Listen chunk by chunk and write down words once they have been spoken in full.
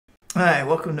Hi,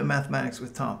 welcome to Mathematics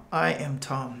with Tom. I am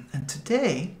Tom, and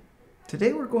today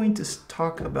we're going to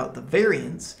talk about the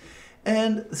variance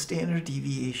and the standard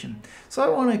deviation. So I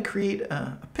want to create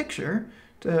a picture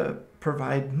to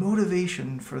provide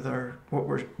motivation for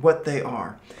what they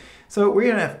are. So we're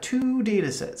going to have two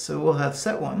data sets. So we'll have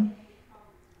set 1.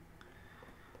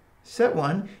 Set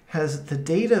 1 has the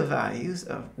data values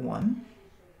of 1,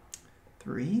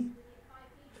 3,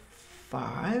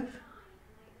 5,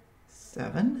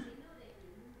 7,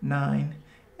 9,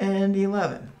 and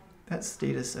 11. That's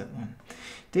data set 1.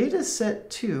 Data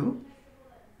set 2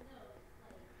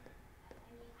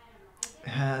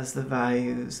 has the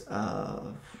values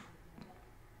of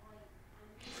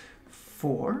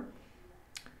 4,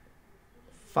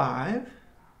 5,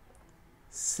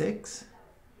 6,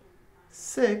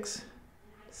 6,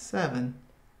 7,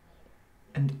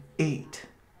 and 8.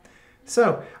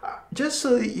 So just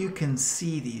so that you can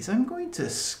see these, I'm going to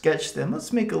sketch them.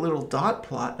 Let's make a little dot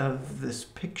plot of this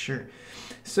picture.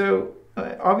 So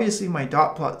obviously my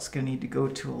dot plot's going to need to go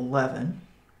to 11.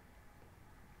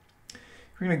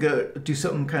 We're going to go do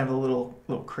something kind of a little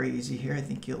crazy here. I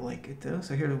think you'll like it though.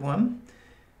 So here's 1,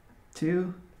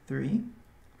 2, 3,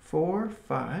 4,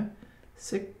 5,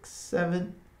 6,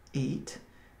 7, 8,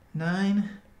 9,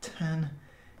 10,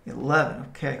 11.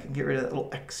 Okay, I can get rid of that little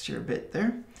extra bit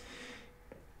there.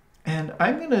 And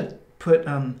I'm going to put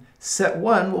set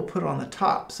 1, we'll put on the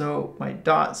top. So my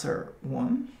dots are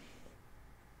 1,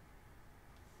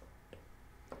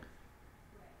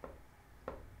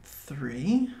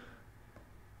 3,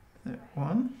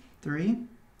 1, 3,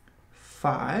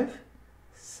 5,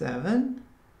 7,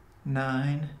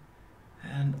 9,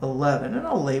 and 11. And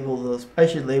I'll label those. I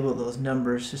should label those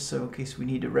numbers just so in case we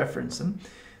need to reference them.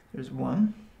 There's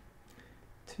 1,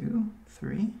 2,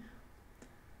 3,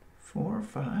 4,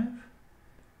 5,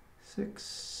 6,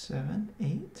 7,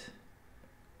 8,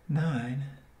 9,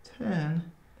 10, and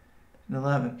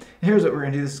 11. And here's what we're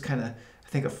going to do. This is kind of, I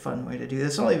think, a fun way to do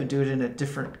this. I'll even do it in a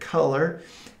different color.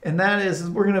 And that is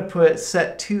we're going to put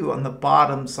set 2 on the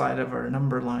bottom side of our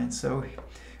number line. So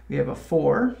we have a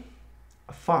 4,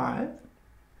 a 5,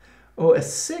 oh, a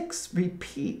 6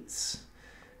 repeats,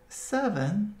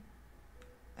 7,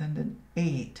 and an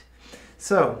 8.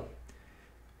 So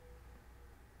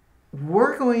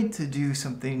we're going to do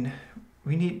something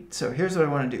so here's what I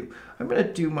want to do. I'm going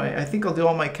to do I think I'll do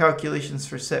all my calculations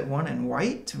for set 1 in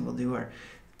white, and we'll do our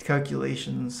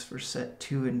calculations for set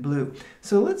 2 in blue.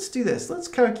 So let's do this. Let's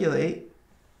calculate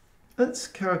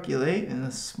in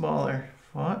a smaller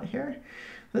font here.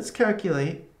 Let's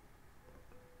calculate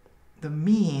the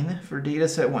mean for data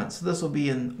set 1. So this will be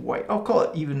in white. I'll call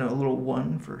it even a little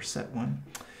 1 for set 1.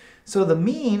 So the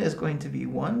mean is going to be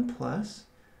 1 plus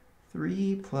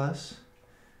 3 plus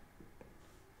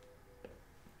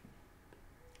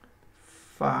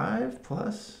 5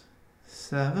 plus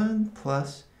 7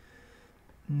 plus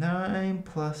 9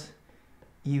 plus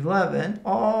 11,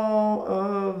 all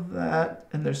of that,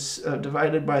 and there's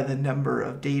divided by the number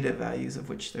of data values, of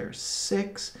which there's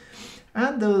 6.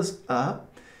 Add those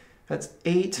up. That's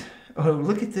 8. Oh,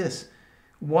 look at this.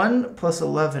 1 plus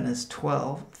 11 is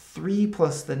 12. 3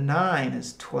 plus the 9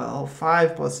 is 12.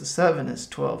 5 plus the 7 is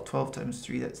 12. 12 times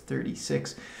 3, that's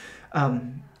 36. I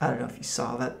don't know if you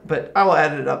saw that, but I'll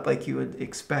add it up like you would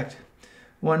expect.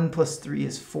 1 plus 3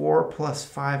 is 4, plus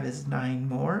 5 is 9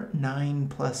 more. 9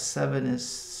 plus 7 is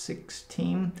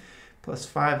 16, plus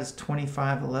 5 is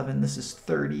 25, 11. This is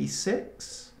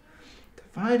 36.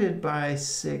 Divided by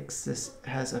 6, this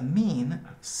has a mean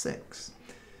of 6.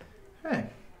 Okay.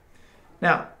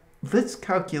 Now, let's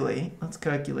calculate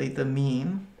the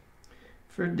mean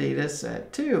for data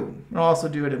set 2. I'll also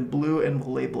do it in blue, and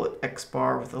we'll label it X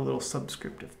bar with a little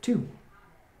subscript of 2.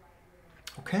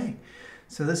 Okay,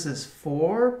 so this is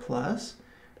 4 plus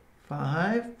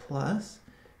 5 plus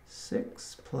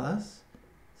 6 plus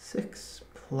 6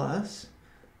 plus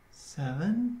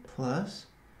 7 plus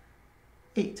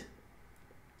 8.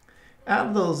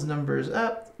 Add those numbers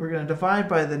up. We're going to divide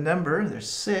by the number. There's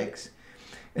 6.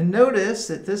 And notice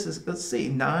that this is, let's see,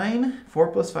 9, 4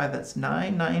 plus 5, that's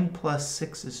 9. 9 plus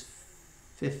 6 is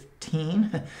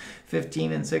 15.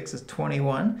 15 and 6 is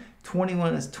 21.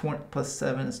 21 is 20 plus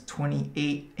 7 is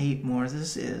 28. 8 more.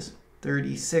 This is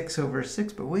 36 over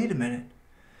 6. But wait a minute.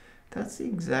 That's the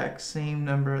exact same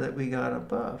number that we got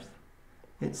above.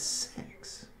 It's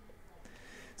 6.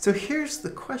 So here's the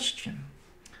question.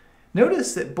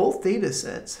 Notice that both data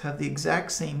sets have the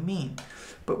exact same mean.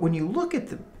 But when you look at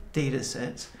the data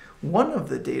sets, one of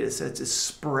the data sets is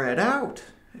spread out,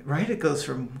 right? It goes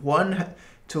from 1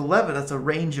 to 11. That's a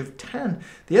range of 10.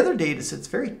 The other data set's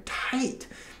very tight.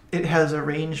 It has a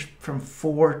range from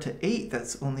 4 to 8.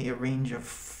 That's only a range of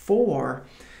 4.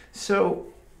 So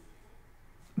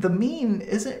the mean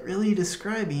isn't really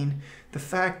describing the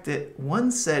fact that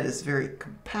one set is very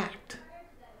compact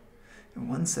and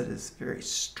one set is very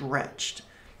stretched.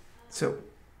 So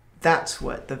that's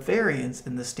what the variance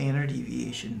and the standard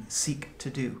deviation seek to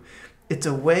do. It's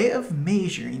a way of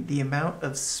measuring the amount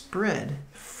of spread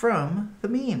from the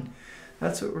mean.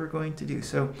 That's what we're going to do.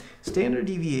 So standard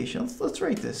deviation, let's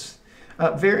write this.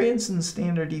 Variance and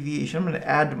standard deviation, I'm going to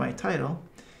add to my title,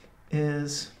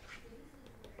 is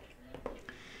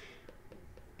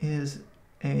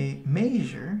a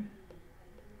measure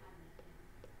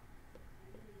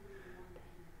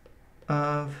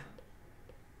of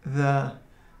the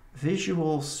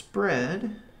visual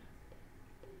spread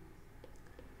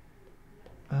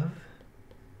of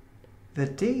the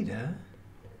data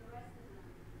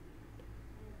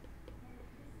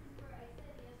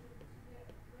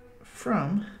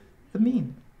from the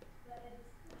mean.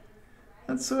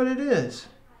 That's what it is.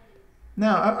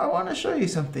 Now, I want to show you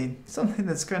something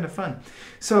that's kind of fun.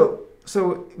 So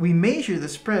we measure the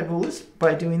spread, well,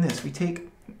 by doing this.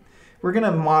 We're going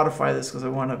to modify this because I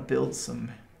want to build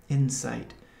some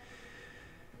insight.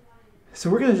 So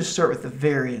we're going to just start with the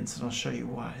variance, and I'll show you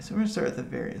why. So we're going to start with the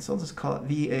variance. I'll just call it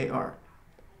VAR.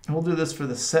 And we'll do this for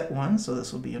the set 1, so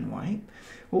this will be in white.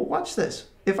 Well, watch this.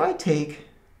 If I take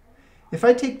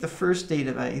the first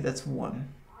data value, that's 1,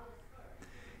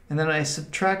 and then I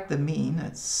subtract the mean,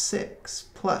 that's 6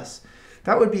 plus.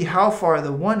 That would be how far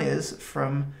the 1 is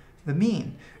from the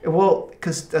mean. Well,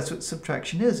 because that's what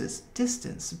subtraction is. It's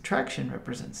distance. Subtraction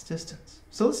represents distance.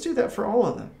 So let's do that for all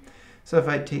of them. So if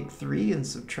I take 3 and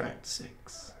subtract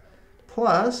 6,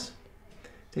 plus,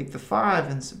 take the 5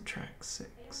 and subtract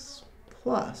 6,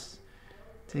 plus,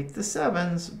 take the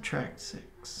 7, subtract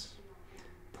 6,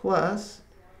 plus,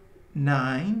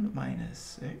 9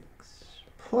 minus 6,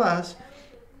 plus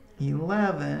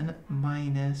 11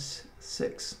 minus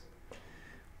 6.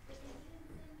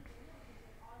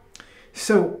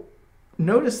 So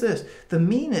notice this, the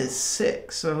mean is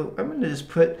 6. So I'm going to just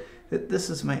put that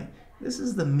this is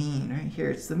the mean right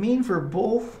here. It's the mean for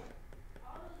both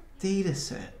data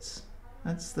sets.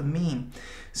 That's the mean.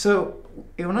 So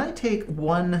when I take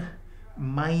 1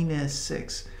 minus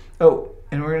 6, oh,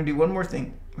 and we're going to do one more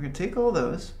thing. We're going to take all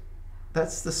those.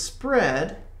 That's the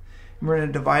spread. And we're going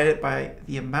to divide it by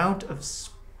the amount of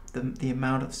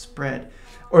spread,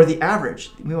 or the average.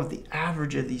 We want the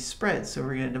average of these spreads, so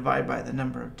we're going to divide by the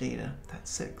number of data. That's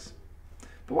 6.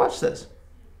 But watch this.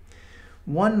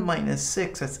 1 minus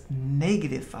 6, that's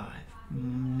negative 5.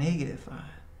 Negative 5.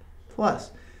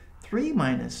 Plus 3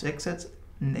 minus 6, that's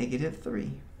negative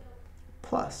 3.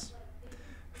 Plus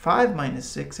 5 minus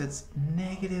 6, that's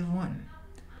negative 1.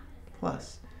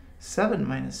 Plus 7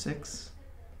 minus 6,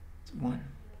 it's 1.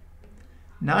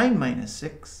 9 minus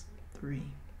 6, 3.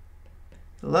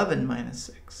 11 minus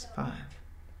 6, 5.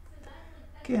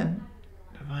 Again,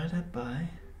 divided by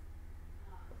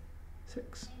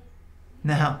 6.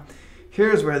 Now,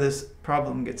 here's where this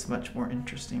problem gets much more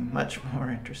interesting.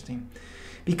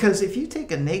 Because if you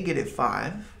take a negative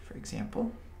 5, for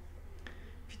example,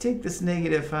 if you take this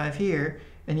negative 5 here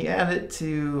and you add it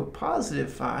to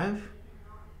positive 5,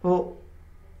 well,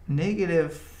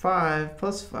 negative 5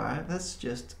 plus 5, that's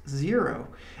just 0.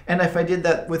 And if I did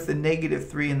that with the negative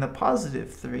 3 and the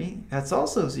positive 3, that's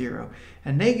also 0.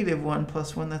 And negative 1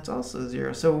 plus 1, that's also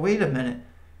 0. So wait a minute,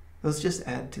 those just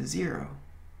add to 0.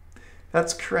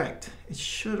 That's correct. It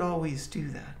should always do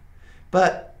that.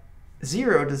 But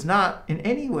 0 does not in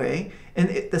any way,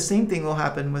 and the same thing will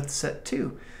happen with set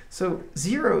 2. So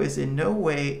 0 is in no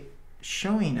way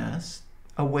showing us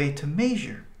a way to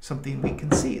measure something we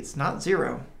can see. It's not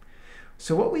 0.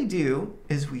 So what we do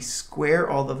is we square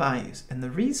all the values. And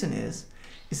the reason is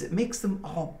it makes them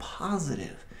all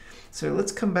positive. So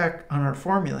let's come back on our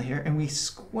formula here and we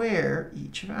square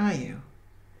each value.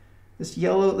 This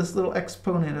little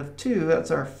exponent of 2,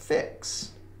 that's our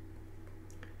fix.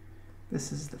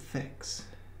 This is the fix.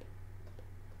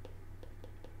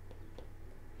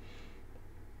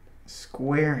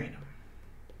 Squaring them.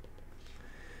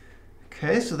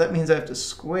 Okay, so that means I have to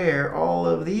square all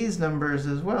of these numbers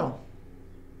as well.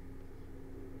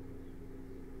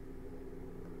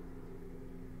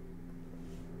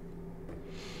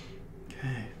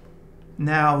 Okay,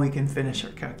 now we can finish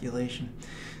our calculation.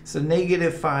 So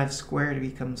negative 5 squared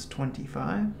becomes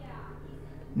 25.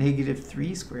 Negative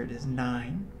 3 squared is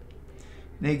 9.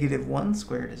 Negative 1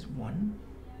 squared is 1.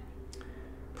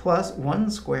 Plus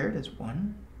 1 squared is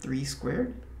 1. 3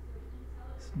 squared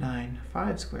is 9.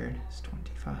 5 squared is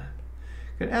 25.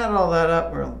 We can add all that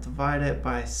up. We'll divide it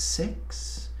by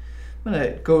 6. I'm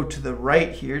going to go to the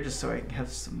right here just so I can have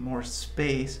some more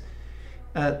space.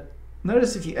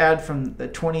 Notice if you add from the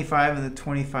 25 and the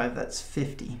 25, that's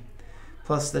 50.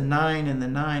 Plus the 9 and the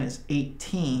 9 is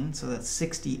 18, so that's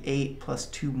 68 plus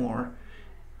 2 more,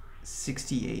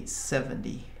 68,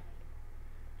 70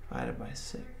 divided by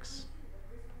 6.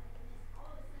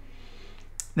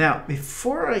 Now,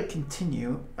 before I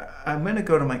continue, I'm going to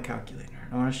go to my calculator,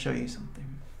 and I want to show you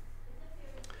something.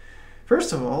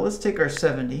 First of all, let's take our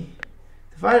 70,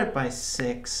 divide it by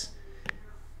 6.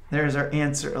 There's our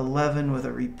answer, 11 with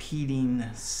a repeating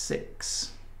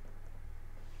 6.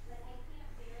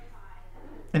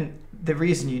 And the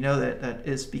reason you know that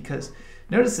is because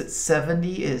notice that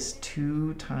 70 is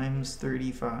 2 times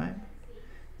 35.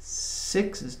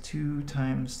 6 is 2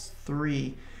 times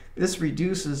 3. This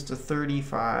reduces to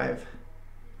 35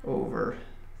 over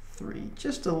 3.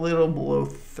 Just a little below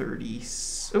 30.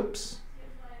 Oops.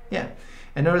 Yeah.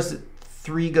 And notice that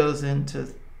 3 goes into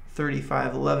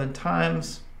 35 11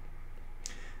 times.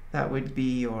 That would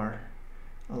be your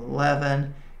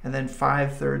 11. And then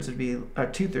 2/3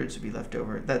 would be left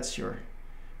over. That's your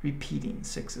repeating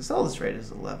 6s. I'll just write as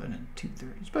 11 and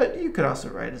 2/3. But you could also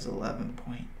write as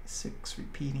 11.6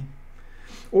 repeating.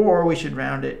 Or we should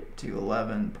round it to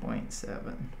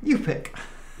 11.7. You pick.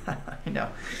 I know.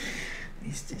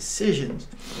 These decisions.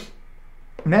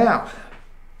 Now,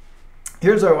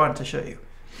 here's what I want to show you.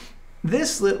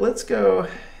 Let's go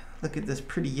look at this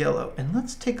pretty yellow. And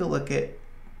let's take a look at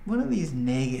one of these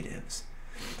negatives.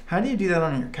 How do you do that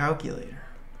on your calculator?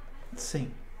 Let's see.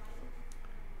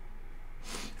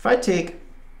 If I take,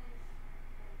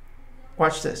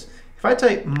 watch this. If I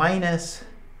type minus,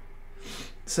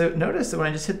 so notice that when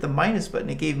I just hit the minus button,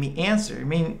 it gave me answer. I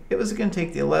mean, it was going to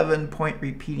take the 11-point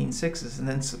repeating 6s and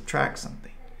then subtract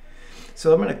something.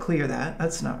 So I'm going to clear that.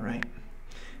 That's not right.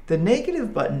 The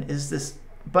negative button is this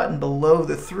button below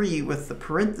the 3 with the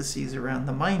parentheses around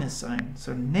the minus sign.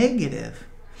 So negative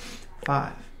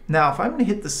 5. Now, if I'm going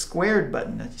to hit the squared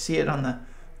button, you see it on the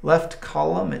left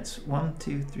column, it's 1,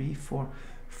 2, 3, 4,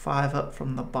 5 up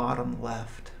from the bottom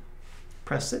left.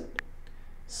 Press it,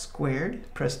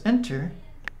 squared, press enter,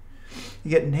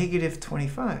 you get negative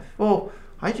 25. Well,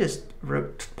 I just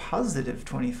wrote positive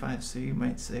 25, so you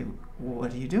might say,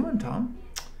 what are you doing, Tom?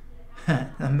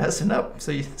 I'm messing up,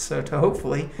 so to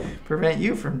hopefully prevent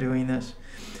you from doing this.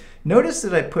 Notice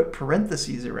that I put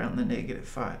parentheses around the negative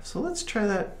 5. So let's try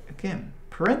that again.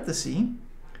 Parenthesis,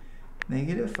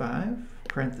 negative 5,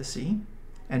 parenthesis,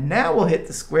 and now we'll hit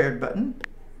the squared button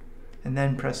and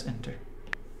then press enter.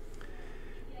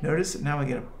 Notice that now we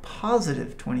get a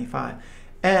positive 25,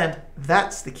 and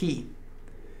that's the key.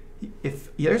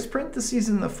 If there's parentheses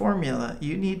in the formula,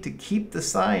 you need to keep the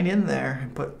sign in there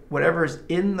and put whatever's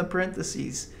in the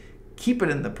parentheses, keep it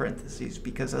in the parentheses,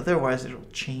 because otherwise it'll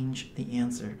change the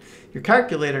answer. Your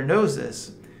calculator knows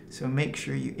this, so make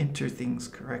sure you enter things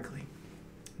correctly.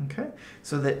 Okay,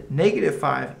 so that negative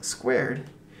 5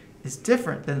 squared is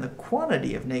different than the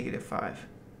quantity of negative 5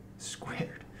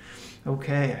 squared.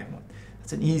 Okay,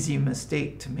 that's an easy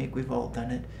mistake to make. We've all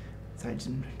done it.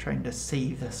 I'm trying to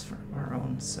save this for our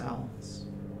own selves.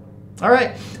 All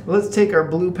right, let's take our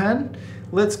blue pen.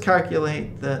 Let's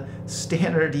calculate the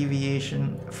standard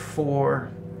deviation for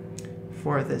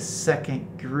the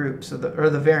second group. So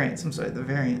the variance. I'm sorry, the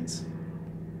variance.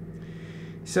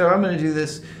 So I'm going to do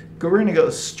this. We're going to go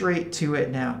straight to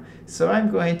it now. So I'm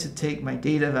going to take my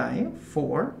data value,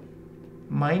 4,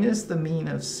 minus the mean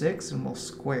of 6, and we'll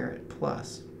square it,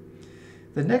 plus.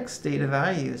 The next data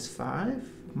value is 5,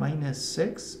 minus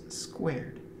 6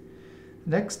 squared. The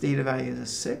next data value is a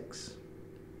 6,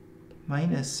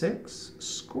 minus 6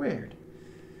 squared.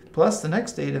 Plus the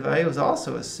next data value is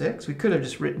also a 6. We could have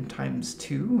just written times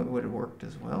 2. It would have worked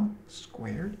as well.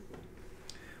 Squared.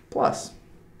 Plus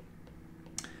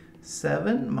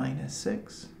 7 minus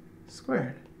 6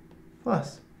 squared,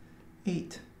 plus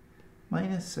 8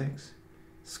 minus 6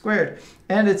 squared.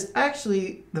 And it's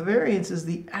actually, the variance is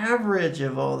the average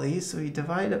of all these, so you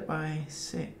divide it by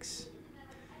 6.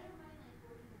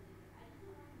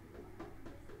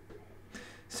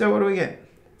 So what do we get?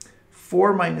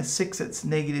 4 minus 6, that's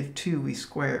negative 2. We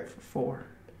square it for 4,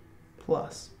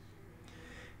 plus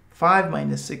 5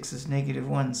 minus 6 is negative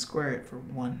 1. Square it for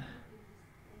 1,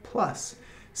 plus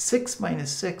 6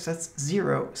 minus 6, that's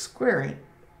 0. Square it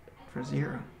for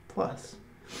 0, plus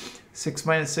 6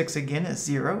 minus 6 again is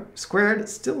 0. Squared,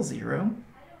 it's still 0.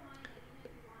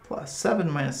 Plus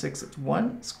 7 minus 6, it's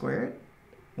 1. Square it,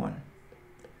 1.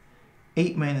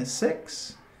 8 minus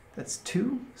 6, that's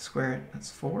 2. Square it, that's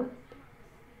 4.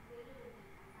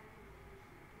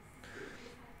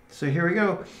 So here we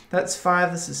go. That's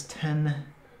 5. This is 10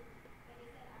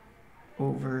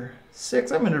 over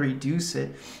 6. I'm going to reduce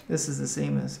it. This is the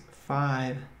same as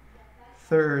 5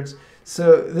 thirds.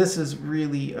 So this is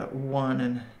really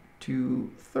 1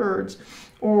 2/3.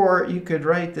 Or you could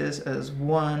write this as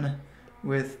 1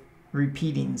 with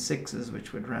repeating 6s,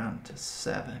 which would round to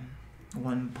 7.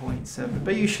 1.7.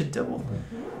 But you should double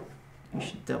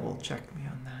check me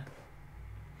on that.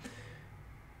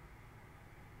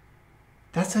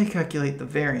 That's how you calculate the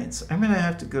variance. I'm going to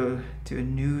have to go to a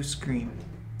new screen.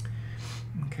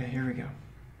 Okay, here we go.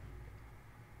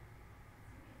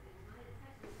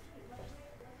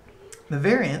 The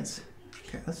variance,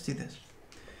 okay, let's do this.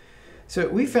 So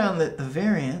we found that the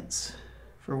variance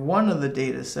for one of the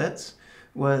data sets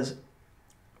was,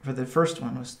 for the first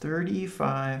one, was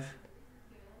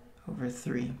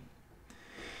 35/3.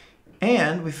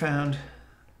 And we found,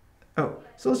 so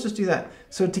let's just do that.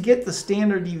 So to get the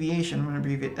standard deviation, I'm going to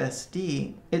abbreviate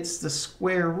SD, it's the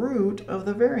square root of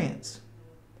the variance.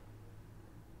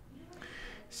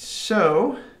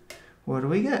 So what do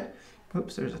we get?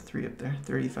 Oops, there's a 3 up there,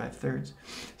 35/3.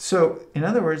 So in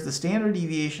other words, the standard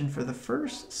deviation for the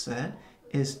first set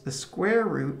is the square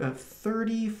root of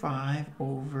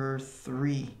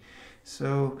 35/3.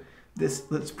 So this,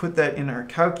 let's put that in our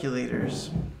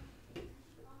calculators.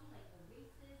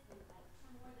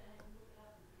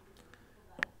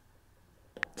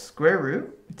 Square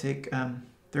root, we take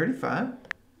 35,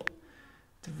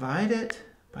 divide it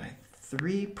by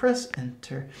 3, press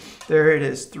enter. There it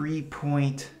is,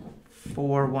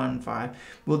 3.415.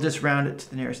 We'll just round it to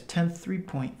the nearest tenth,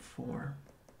 3.4.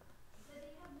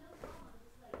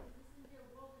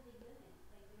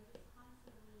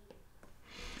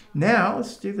 Now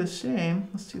let's do the same.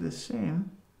 Let's do the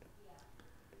same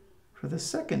for the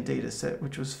second data set,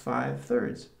 which was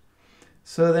 5/3.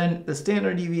 So then the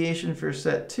standard deviation for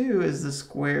set 2 is the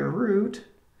square root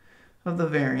of the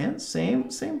variance. Same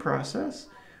process.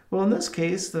 Well, in this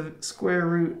case, the square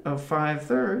root of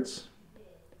 5/3.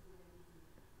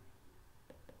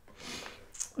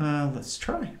 Let's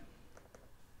try.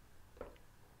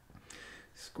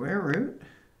 Square root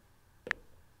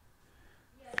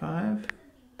 5/3.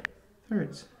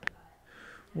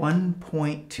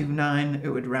 1.29, it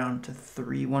would round to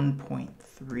 3,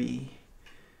 1.3.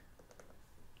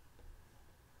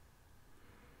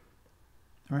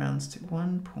 Rounds to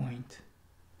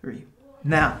 1.3.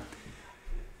 Now,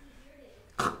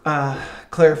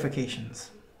 clarifications.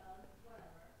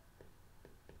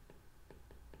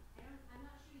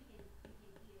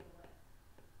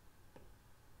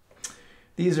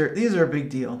 These are a big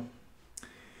deal.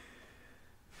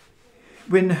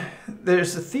 When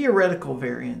there's a theoretical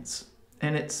variance,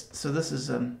 and it's, so this is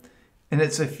and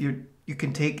it's, if you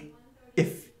can take,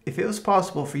 if it was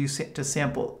possible for you to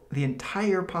sample the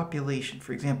entire population,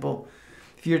 for example,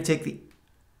 if you were to take the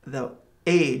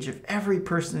age of every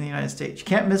person in the United States, you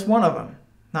can't miss one of them,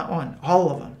 not one,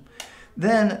 all of them,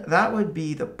 then that would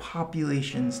be the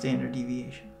population standard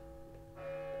deviation.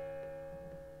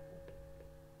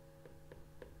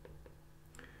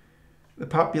 The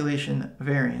population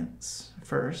variance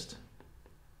first.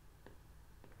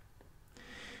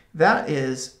 That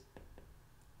is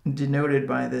denoted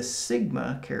by this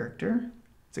sigma character.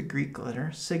 It's a Greek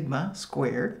letter, sigma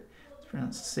squared. It's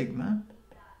pronounced sigma.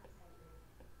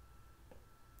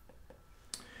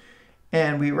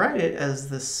 And we write it as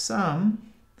the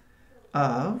sum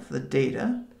of the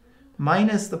data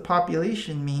minus the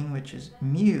population mean, which is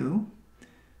mu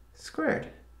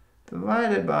squared,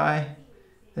 divided by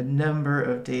the number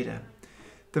of data.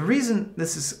 The reason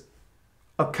this is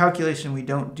a calculation we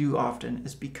don't do often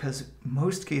is because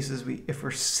most cases, if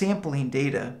we're sampling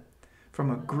data from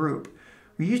a group,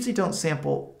 we usually don't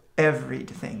sample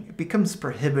everything. It becomes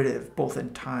prohibitive both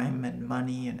in time and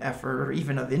money and effort, or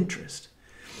even of interest.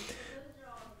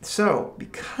 So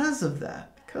because of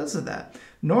that,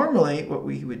 normally what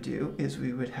we would do is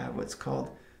we would have what's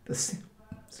called the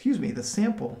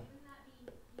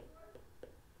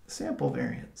sample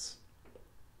variance.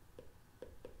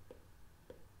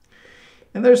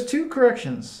 And there's three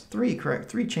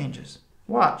changes.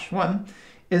 Watch. One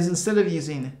is, instead of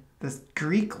using the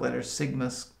Greek letter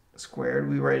sigma squared,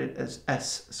 we write it as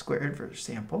s squared for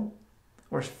sample,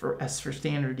 or for s for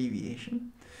standard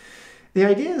deviation. The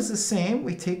idea is the same.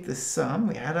 We take the sum,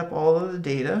 we add up all of the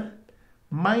data,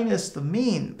 minus the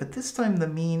mean, but this time the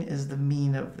mean is the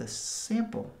mean of the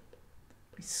sample.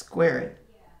 We square it.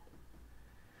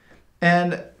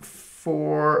 And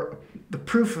for the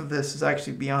proof of this is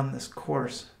actually beyond this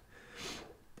course,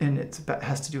 and it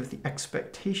has to do with the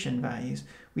expectation values.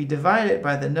 We divide it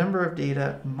by the number of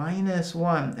data minus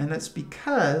 1, and that's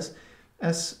because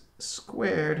s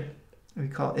squared, we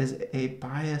call, is a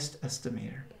biased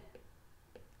estimator.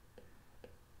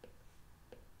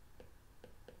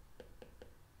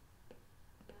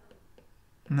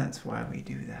 And that's why we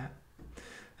do that.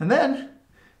 And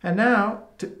now,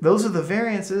 those are the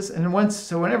variances. And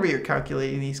whenever you're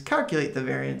calculating these, calculate the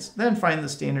variance, then find the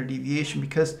standard deviation.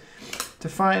 Because to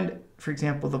find, for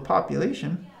example, the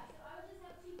population,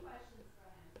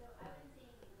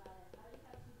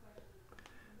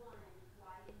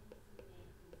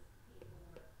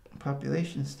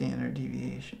 population standard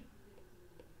deviation,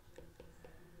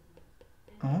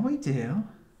 all we do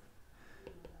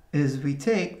is we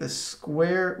take the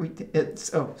square,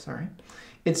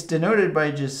 it's denoted by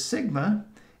just sigma,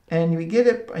 and we get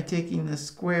it by taking the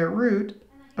square root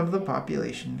of the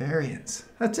population variance.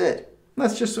 That's it.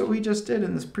 That's just what we just did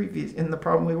in the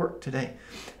problem we worked today.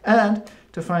 And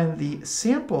to find the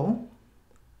sample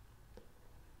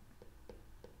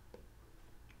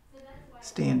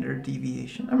standard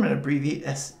deviation, I'm going to abbreviate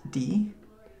SD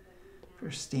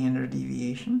for standard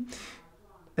deviation.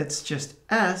 It's just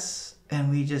S, and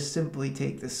we just simply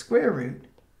take the square root,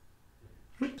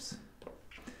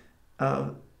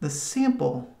 of the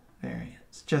sample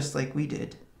variance, just like we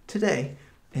did today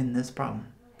in this problem.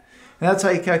 And that's how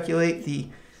you calculate the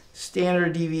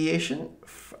standard deviation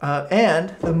and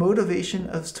the motivation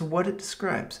as to what it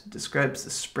describes. It describes the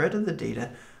spread of the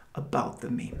data about the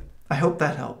mean. I hope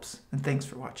that helps, and thanks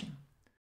for watching.